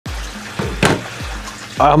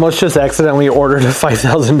I almost just accidentally ordered a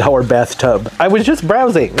 $5,000 bathtub. I was just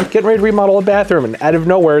browsing, getting ready to remodel a bathroom, and out of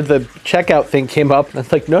nowhere, the checkout thing came up. And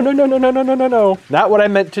it's like, no. Not what I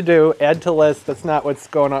meant to do. Add to list. That's not what's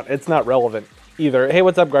going on. It's not relevant either. Hey,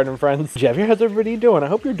 what's up, garden friends? Jeff here. How's everybody doing? I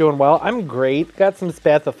hope you're doing well. I'm great. Got some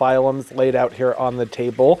Spathiphyllums laid out here on the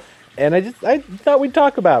table, and I thought we'd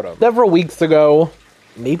talk about them. Several weeks ago,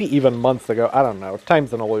 maybe even months ago, I don't know,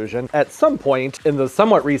 time's an illusion. At some point in the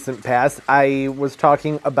somewhat recent past, I was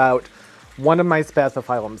talking about one of my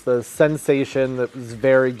Spathiphyllums, the Sensation that was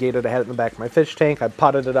variegated. I had it in the back of my fish tank. I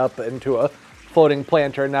potted it up into a floating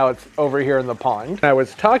planter, and now it's over here in the pond. I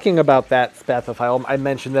was talking about that Spathiphyllum. I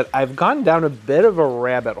mentioned that I've gone down a bit of a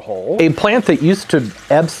rabbit hole. A plant that used to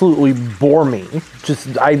absolutely bore me.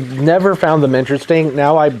 I never found them interesting.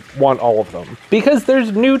 Now I want all of them. Because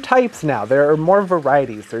there's new types now. There are more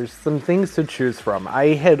varieties. There's some things to choose from.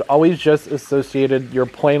 I had always just associated your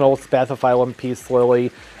plain old Spathiphyllum peace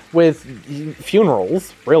lily with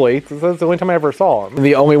funerals, really. That's the only time I ever saw them.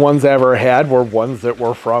 The only ones I ever had were ones that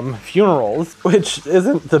were from funerals, which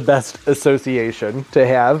isn't the best association to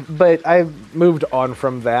have, but I've moved on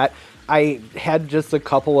from that. I had just a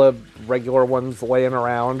couple of regular ones laying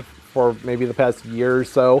around for maybe the past year or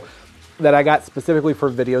so that I got specifically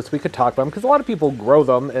for videos so we could talk about them, because a lot of people grow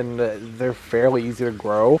them and they're fairly easy to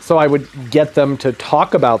grow. So I would get them to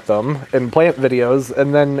talk about them in plant videos,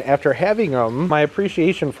 and then after having them, my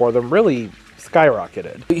appreciation for them really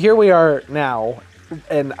skyrocketed. Here we are now,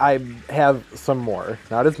 and I have some more.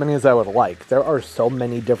 Not as many as I would like. There are so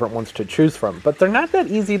many different ones to choose from, but they're not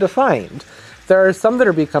that easy to find. There are some that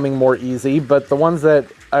are becoming more easy, but the ones that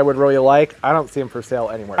I would really like, I don't see them for sale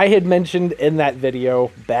anywhere. I had mentioned in that video,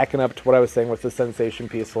 backing up to what I was saying with the Sensation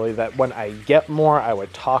peace lily, that when I get more, I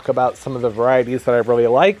would talk about some of the varieties that I really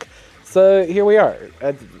like. So here we are.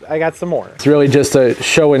 I got some more. It's really just a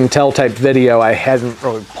show and tell type video. I hadn't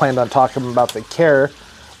really planned on talking about the care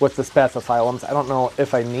with the Spathiphyllums. I don't know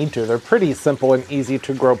if I need to. They're pretty simple and easy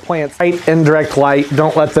to grow plants. Light, indirect light.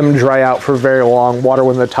 Don't let them dry out for very long. Water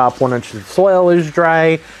when the top 1 inch of soil is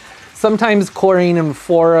dry. Sometimes chlorine and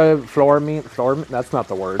fluoramine, that's not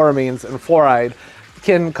the word. Chloramines and fluoride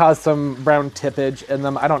can cause some brown tippage in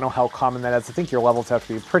them. I don't know how common that is. I think your levels have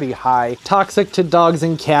to be pretty high. Toxic to dogs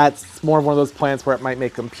and cats. It's more of one of those plants where it might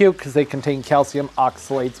make them puke because they contain calcium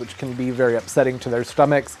oxalates, which can be very upsetting to their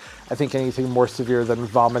stomachs. I think anything more severe than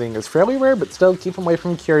vomiting is fairly rare, but still keep them away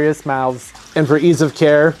from curious mouths. And for ease of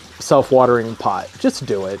care, self-watering pot. Just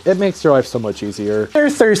do it. It makes your life so much easier. They're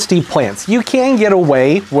thirsty plants. You can get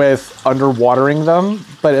away with underwatering them,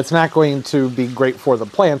 but it's not going to be great for the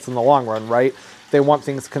plants in the long run, right? They want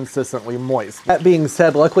things consistently moist. That being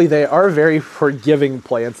said, luckily they are very forgiving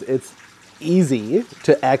plants. It's easy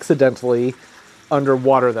to accidentally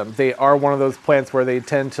underwater them. They are one of those plants where they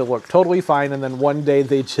tend to look totally fine, and then one day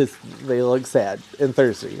they look sad and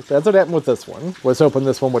thirsty. That's what happened with this one. Was hoping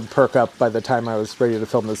this one would perk up by the time I was ready to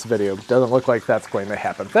film this video. Doesn't look like that's going to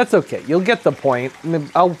happen. That's okay. You'll get the point.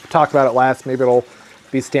 I'll talk about it last. Maybe it'll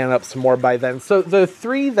be standing up some more by then. So the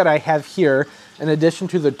 3 that I have here, in addition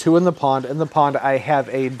to the 2 in the pond I have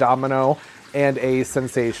a Domino and a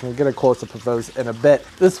Sensation. We'll get a close-up of those in a bit.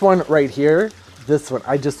 This one right here, this one,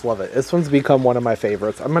 I just love it. This one's become one of my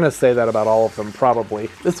favorites. I'm gonna say that about all of them, probably.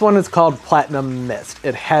 This one is called Platinum Mist.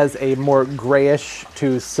 It has a more grayish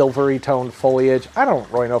to silvery toned foliage. I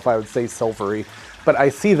don't really know if I would say silvery, but I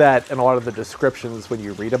see that in a lot of the descriptions when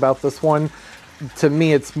you read about this one. To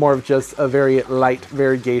me, it's more of just a very light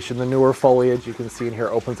variegation. The newer foliage you can see in here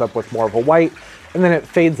opens up with more of a white, and then it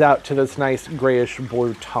fades out to this nice grayish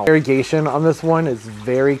blue tone. Variegation on this one is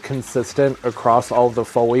very consistent across all of the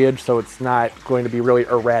foliage, so it's not going to be really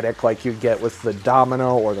erratic like you get with the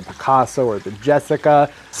Domino or the Picasso or the Jessica.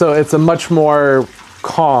 So it's a much more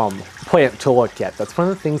calm plant to look at. That's one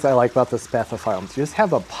of the things I like about the Spathiphyllums. You just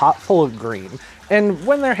have a pot full of green, and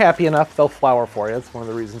when they're happy enough, they'll flower for you. It's one of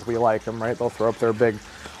the reasons we like them, right? They'll throw up their big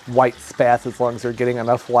white spats as long as they're getting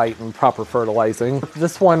enough light and proper fertilizing.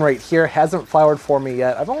 This one right here hasn't flowered for me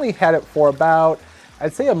yet. I've only had it for about,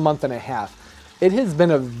 I'd say, a month and a half. It has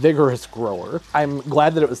been a vigorous grower. I'm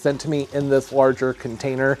glad that it was sent to me in this larger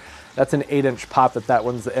container. That's an 8-inch pot that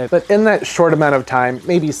one's in. But in that short amount of time,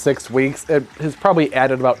 maybe 6 weeks, it has probably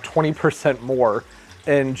added about 20% more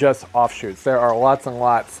in just offshoots. There are lots and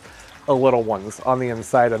lots of little ones on the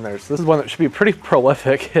inside in there. So this is one that should be pretty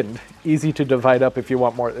prolific and easy to divide up if you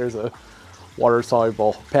want more. There's a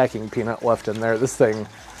water-soluble packing peanut left in there. This thing,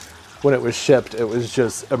 when it was shipped, it was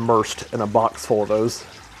just immersed in a box full of those.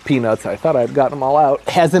 peanuts. I thought I'd gotten them all out.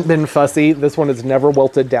 Hasn't been fussy. This one has never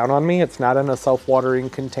wilted down on me. It's not in a self-watering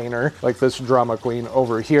container like this drama queen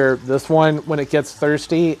over here. This one, when it gets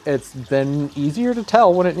thirsty, it's been easier to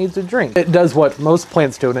tell when it needs a drink. It does what most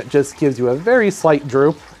plants do, and it just gives you a very slight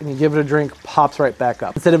droop, and you give it a drink, pops right back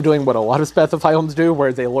up. Instead of doing what a lot of Spathiphyllums do,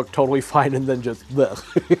 where they look totally fine and then just bleh,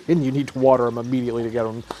 and you need to water them immediately to get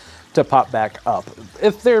them to pop back up.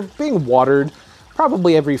 If they're being watered,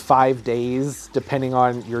 probably every 5 days, depending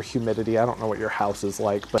on your humidity. I don't know what your house is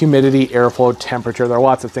like, but humidity, airflow, temperature, there are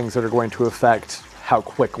lots of things that are going to affect how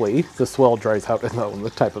quickly the soil dries out and the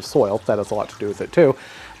type of soil. That has a lot to do with it too.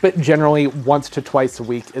 But generally, once to twice a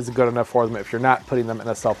week is good enough for them if you're not putting them in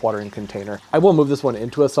a self-watering container. I will move this one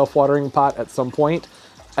into a self-watering pot at some point.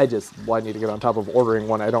 I need to get on top of ordering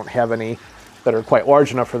one. I don't have any that are quite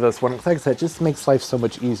large enough for this one. Like I said, it just makes life so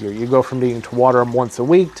much easier. You go from needing to water them once a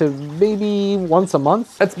week to maybe once a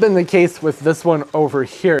month. That's been the case with this one over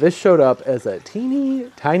here. This showed up as a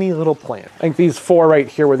teeny tiny little plant. I think these 4 right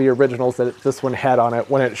here were the originals that this one had on it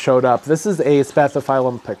when it showed up. This is a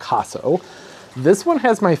Spathiphyllum Picasso. This one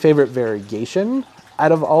has my favorite variegation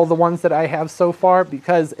out of all the ones that I have so far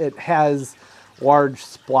because it has large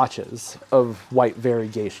splotches of white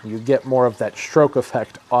variegation. You get more of that stroke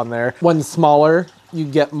effect on there. When smaller, you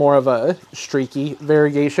get more of a streaky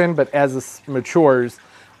variegation, but as this matures,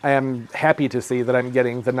 I am happy to see that I'm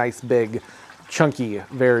getting the nice big chunky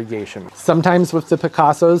variegation. Sometimes with the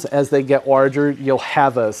Picassos, as they get larger, you'll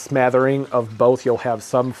have a smattering of both. You'll have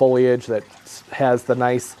some foliage that has the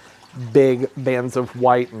nice big bands of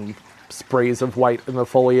white and sprays of white in the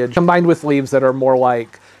foliage, combined with leaves that are more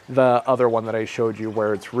like the other one that I showed you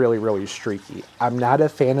where it's really, really streaky. I'm not a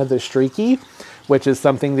fan of the streaky, which is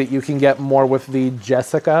something that you can get more with the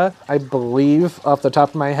Jessica, I believe, off the top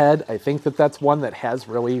of my head. I think that that's one that has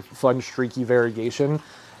really fun streaky variegation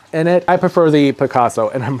in it. I prefer the Picasso,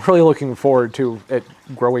 and I'm really looking forward to it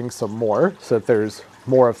growing some more so that there's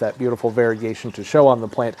more of that beautiful variegation to show on the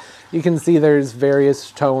plant. You can see there's various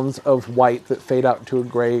tones of white that fade out into a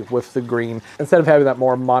gray with the green. Instead of having that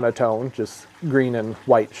more monotone, just green and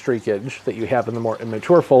white streakage that you have in the more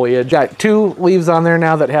immature foliage. Got 2 leaves on there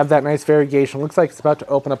now that have that nice variegation. Looks like it's about to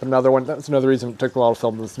open up another one. That's another reason it took a while to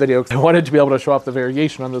film this video, because I wanted to be able to show off the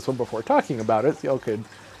variegation on this one before talking about it, so y'all could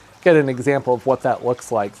get an example of what that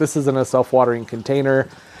looks like. This is in a self-watering container.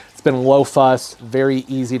 It's been low fuss, very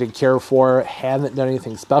easy to care for. Haven't done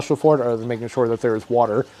anything special for it other than making sure that there is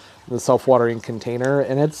water in the self-watering container,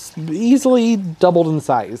 and it's easily doubled in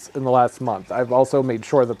size in the last month. I've also made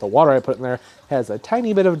sure that the water I put in there has a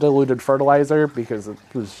tiny bit of diluted fertilizer because it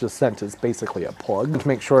was just sent as basically a plug to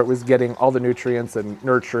make sure it was getting all the nutrients and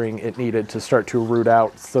nurturing it needed to start to root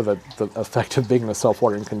out, so that the effect of being in a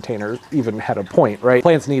self-watering container even had a point, right?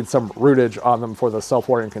 Plants need some rootage on them for the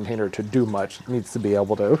self-watering container to do much. It needs to be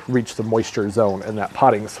able to reach the moisture zone in that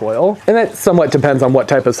potting soil. And that somewhat depends on what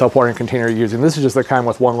type of self-watering container you're using. This is just the kind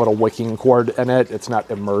with one little wicking cord in it. It's not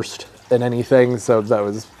immersed in anything, so that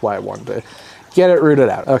was why I wanted to get it rooted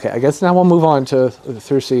out. Okay, I guess now we'll move on to the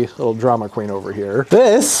thirsty little drama queen over here.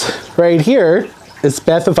 This right here is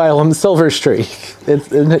Spathiphyllum Silver Streak.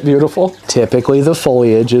 Isn't it beautiful? Typically the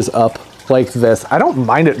foliage is up like this. I don't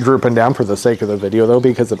mind it drooping down for the sake of the video though,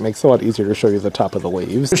 because it makes it a lot easier to show you the top of the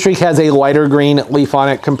leaves. The streak has a lighter green leaf on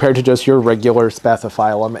it compared to just your regular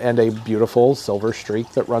Spathiphyllum, and a beautiful silver streak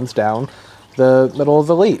that runs down the middle of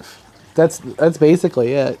the leaf. That's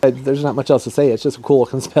basically it. There's not much else to say. It's just a cool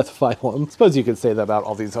looking Spathiphyllum. I suppose you could say that about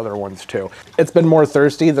all these other ones too. It's been more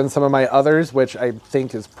thirsty than some of my others, which I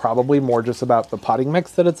think is probably more just about the potting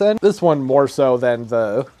mix that it's in. This one more so than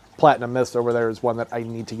the Platinum Mist over there is one that I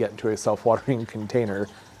need to get into a self-watering container,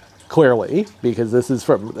 clearly, because this is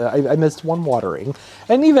from, I missed one watering. I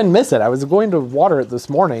didn't even miss it. I was going to water it this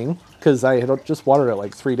morning because I had just watered it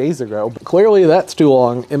like 3 days ago. But clearly that's too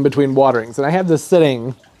long in between waterings. And I have this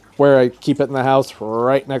sitting where I keep it in the house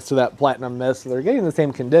right next to that Platinum Mist. So they're getting the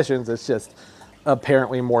same conditions, it's just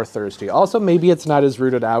apparently more thirsty. Also, maybe it's not as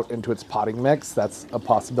rooted out into its potting mix. That's a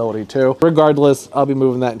possibility too. Regardless, I'll be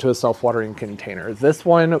moving that into a self-watering container. This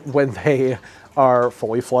one, when they are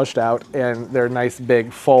fully flushed out and they're nice,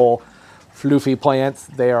 big, full, floofy plants,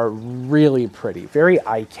 they are really pretty, very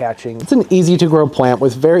eye-catching. It's an easy-to-grow plant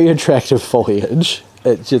with very attractive foliage.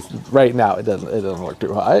 It just, right now, it doesn't look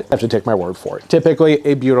too hot. I have to take my word for it. Typically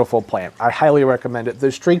a beautiful plant. I highly recommend it.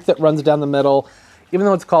 The streak that runs down the middle Even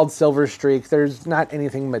though it's called Silver Streak, there's not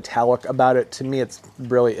anything metallic about it. To me, it's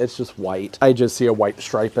just white. I just see a white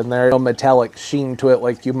stripe in there. No metallic sheen to it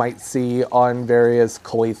like you might see on various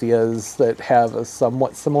calatheas that have a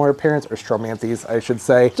somewhat similar appearance, or stromanthes, I should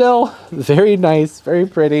say. Still, very nice, very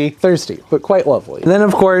pretty, thirsty, but quite lovely. And then,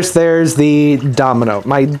 of course, there's the Domino.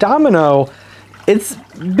 My Domino, it's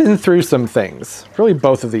been through some things. Really,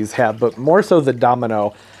 both of these have, but more so the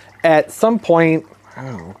Domino. At some point, I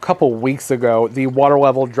don't know, a couple weeks ago, the water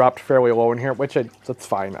level dropped fairly low in here, which that's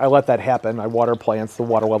fine. I let that happen. I water plants, the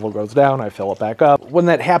water level goes down, I fill it back up. When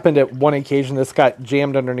that happened at one occasion, this got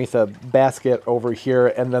jammed underneath a basket over here,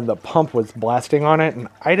 and then the pump was blasting on it, and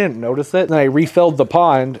I didn't notice it. And I refilled the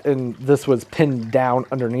pond, and this was pinned down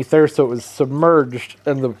underneath there, so it was submerged,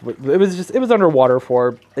 and it was underwater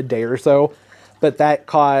for a day or so, but that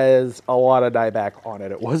caused a lot of dieback on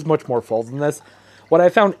it. It was much more full than this. What I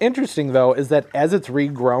found interesting, though, is that as it's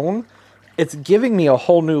regrown, it's giving me a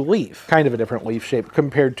whole new leaf, kind of a different leaf shape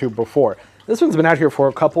compared to before. This one's been out here for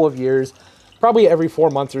a couple of years. Probably every 4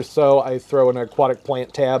 months or so, I throw an aquatic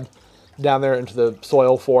plant tab down there into the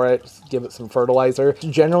soil for it, give it some fertilizer. It's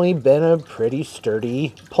generally been a pretty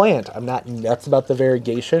sturdy plant. I'm not nuts about the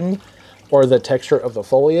variegation or the texture of the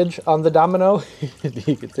foliage on the Domino.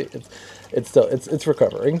 You can see it's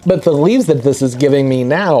recovering. But the leaves that this is giving me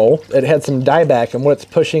now, it had some dieback, and what it's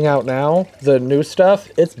pushing out now, the new stuff,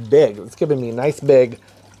 it's big. It's giving me nice big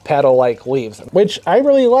paddle-like leaves, which I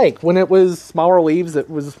really like. When it was smaller leaves, it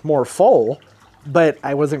was more full, but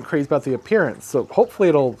I wasn't crazy about the appearance. So hopefully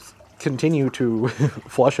it'll continue to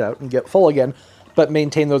flush out and get full again, but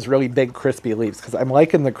maintain those really big crispy leaves, because I'm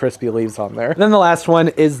liking the crispy leaves on there. And then the last one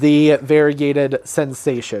is the variegated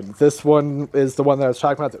Sensation. This one is the one that I was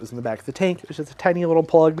talking about that was in the back of the tank. It was just a tiny little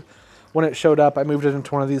plug. When it showed up, I moved it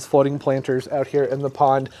into one of these floating planters out here in the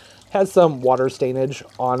pond. Has some water stainage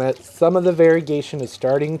on it. Some of the variegation is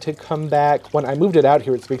starting to come back. When I moved it out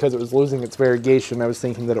here, it's because it was losing its variegation. I was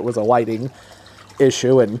thinking that it was a lighting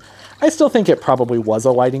issue, and I still think it probably was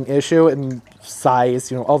a lighting issue, and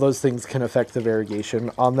size, all those things can affect the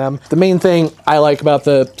variegation on them. The main thing I like about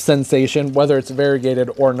the Sensation, whether it's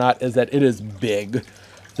variegated or not, is that it is big.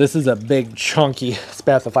 This is a big, chunky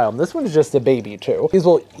Spathiphyllum. This one's just a baby, too. These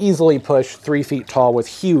will easily push 3 feet tall with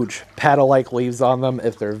huge paddle-like leaves on them.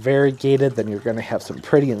 If they're variegated, then you're going to have some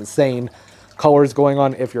pretty insane colors going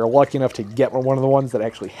on if you're lucky enough to get one of the ones that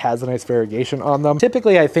actually has a nice variegation on them.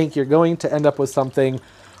 Typically, I think you're going to end up with something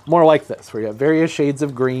more like this, where you have various shades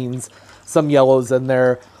of greens, some yellows in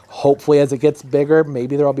there. Hopefully, as it gets bigger,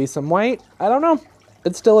 maybe there'll be some white. I don't know.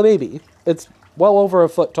 It's still a baby. It's well over a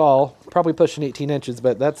foot tall, probably pushing 18 inches,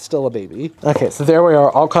 but that's still a baby. Okay, so there we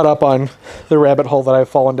are, all caught up on the rabbit hole that I've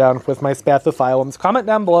fallen down with my Spathiphyllums. Comment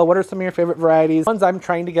down below, what are some of your favorite varieties? Ones I'm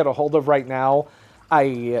trying to get a hold of right now,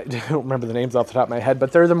 I don't remember the names off the top of my head,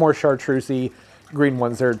 but they're the more chartreusey green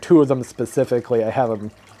ones. There are 2 of them specifically. I have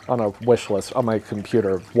them on a wish list on my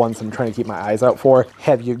computer. Ones I'm trying to keep my eyes out for.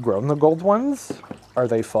 Have you grown the gold ones? Are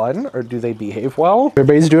they fun, or do they behave well?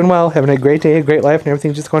 Everybody's doing well, having a great day, a great life, and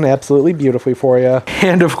everything's just going absolutely beautifully for you.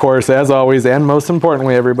 And of course, as always, and most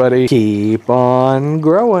importantly, everybody, keep on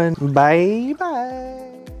growing. Bye-bye.